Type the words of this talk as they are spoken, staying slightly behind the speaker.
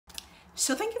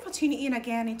So thank you for tuning in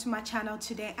again into my channel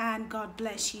today, and God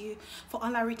bless you. For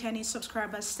all our returning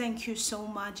subscribers, thank you so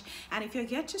much. And if you're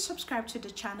yet to subscribe to the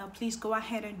channel, please go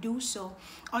ahead and do so.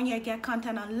 On your get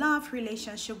content on love,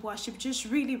 relationship, worship, just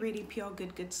really pure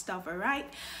good stuff. All right.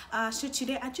 So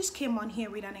today I just came on here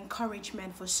with an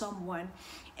encouragement for someone,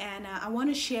 and I want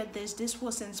to share this. This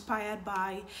was inspired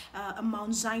by a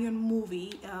Mount Zion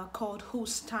movie called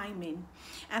Whose Timing,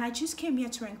 and I just came here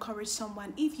to encourage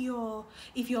someone. If you're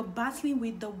battling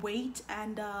with the weight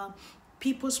and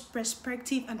people's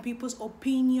perspective and people's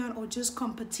opinion or just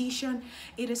competition,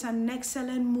 it is an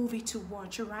excellent movie to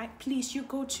watch. All right, please, you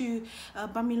go to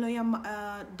Damilola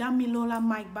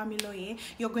Mike-Bamiloye.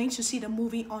 You're going to see the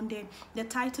movie on there. The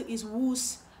title is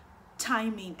Whose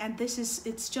Timing, and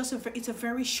it's a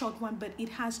very short one, but it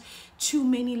has too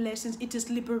many lessons. It is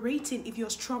liberating if you're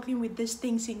struggling with these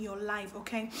things in your life.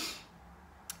 Okay,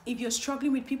 if you're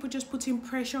struggling with people just putting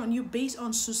pressure on you based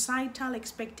on societal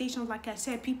expectations, like I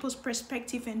said, people's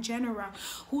perspective in general,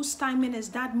 Whose Timing is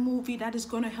that movie that is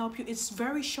going to help you. It's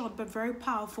very short but very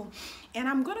powerful, and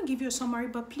I'm going to give you a summary,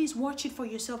 but please watch it for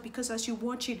yourself, because as you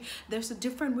watch it, there's a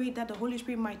different way that the Holy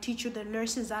Spirit might teach you the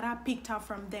lessons that are picked up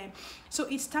from there. So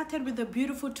it started with the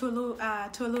beautiful Tolu,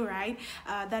 right?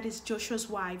 That is Joshua's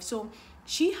wife. So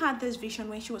she had this vision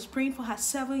when she was praying for her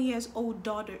 7-month-old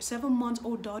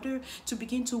daughter to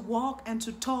begin to walk and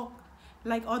to talk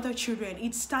like other children.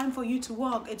 It's time for you to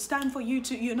walk. It's time for you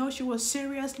to, she was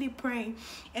seriously praying.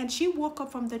 And she woke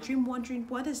up from the dream wondering,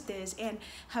 what is this? And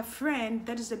her friend,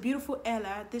 that is the beautiful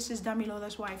Ella, this is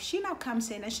Damilola's wife, she now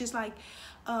comes in and she's like,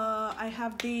 I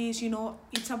have this,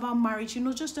 it's about marriage,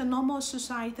 just the normal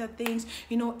societal things,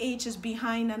 age is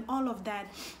behind and all of that.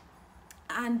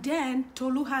 And then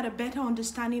Tolu had a better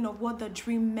understanding of what the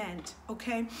dream meant.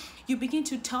 Okay, you begin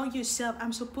to tell yourself,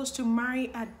 I'm supposed to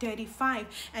marry at 35,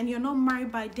 and you're not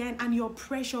married by then, and you're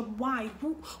pressured. Why?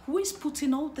 Who is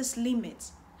putting all these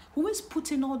limits? Who is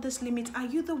putting all these limits? Are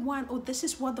you the one, or this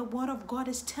is what the word of God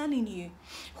is telling you?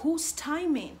 Whose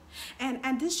timing?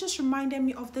 And this just reminded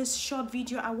me of this short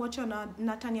video I watched on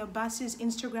Nathaniel Bass's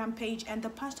Instagram page, and the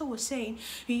pastor was saying,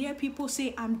 you hear people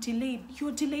say, I'm delayed.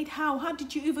 You're delayed how? How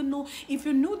did you even know? If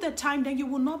you knew the time, then you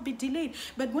will not be delayed.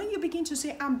 But when you begin to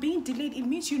say, I'm being delayed, it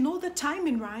means you know the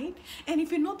timing, right? And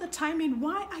if you know the timing,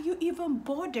 why are you even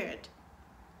bothered?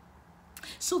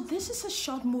 So this is a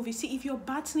short movie. See, if you're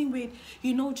battling with,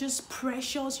 just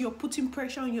pressures, you're putting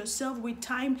pressure on yourself with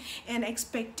time and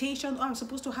expectation. Oh, I'm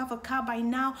supposed to have a car by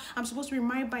now. I'm supposed to be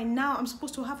married by now. I'm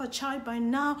supposed to have a child by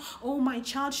now. Oh, my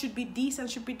child should be this and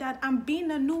should be that. I'm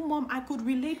being a new mom. I could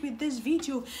relate with this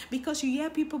video, because you hear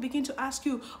people begin to ask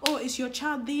you, oh, is your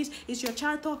child this? Is your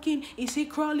child talking? Is he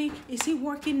crawling? Is he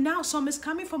working? Now, some is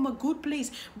coming from a good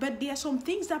place, but there are some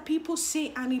things that people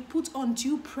say and it puts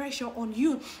undue pressure on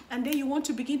you, and then you want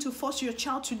to begin to force your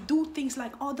child to do things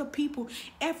like other people.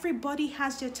 Everybody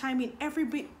has their timing.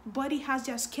 Everybody has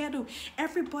their schedule.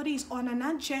 Everybody is on an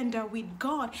agenda with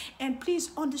God. And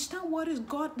please understand what is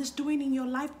God is doing in your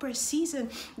life per season.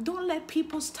 Don't let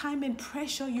people's timing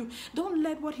pressure you. Don't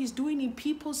let what he's doing in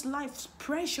people's lives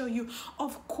pressure you.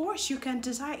 Of course you can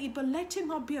desire it, but let it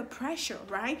not be a pressure,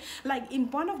 right? Like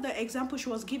in one of the examples she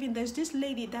was giving, there's this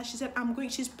lady that she said,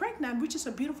 she's pregnant, which is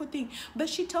a beautiful thing, but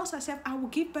she tells herself, I will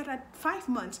give birth at 5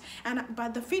 months, and by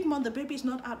the 5th month the baby is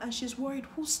not out, and she's worried.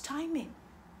 Whose timing?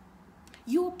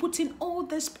 You're putting all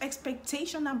this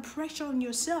expectation and pressure on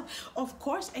yourself. Of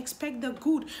course, expect the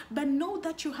good, but know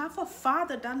that you have a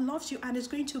Father that loves you and is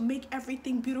going to make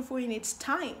everything beautiful in its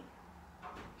time.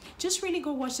 Just really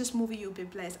go watch this movie. You'll be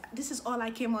blessed. This is all I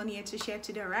came on here to share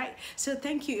today, right? So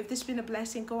thank you. If this has been a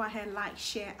blessing, go ahead, like,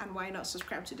 share, and why not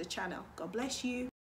subscribe to the channel. God bless you.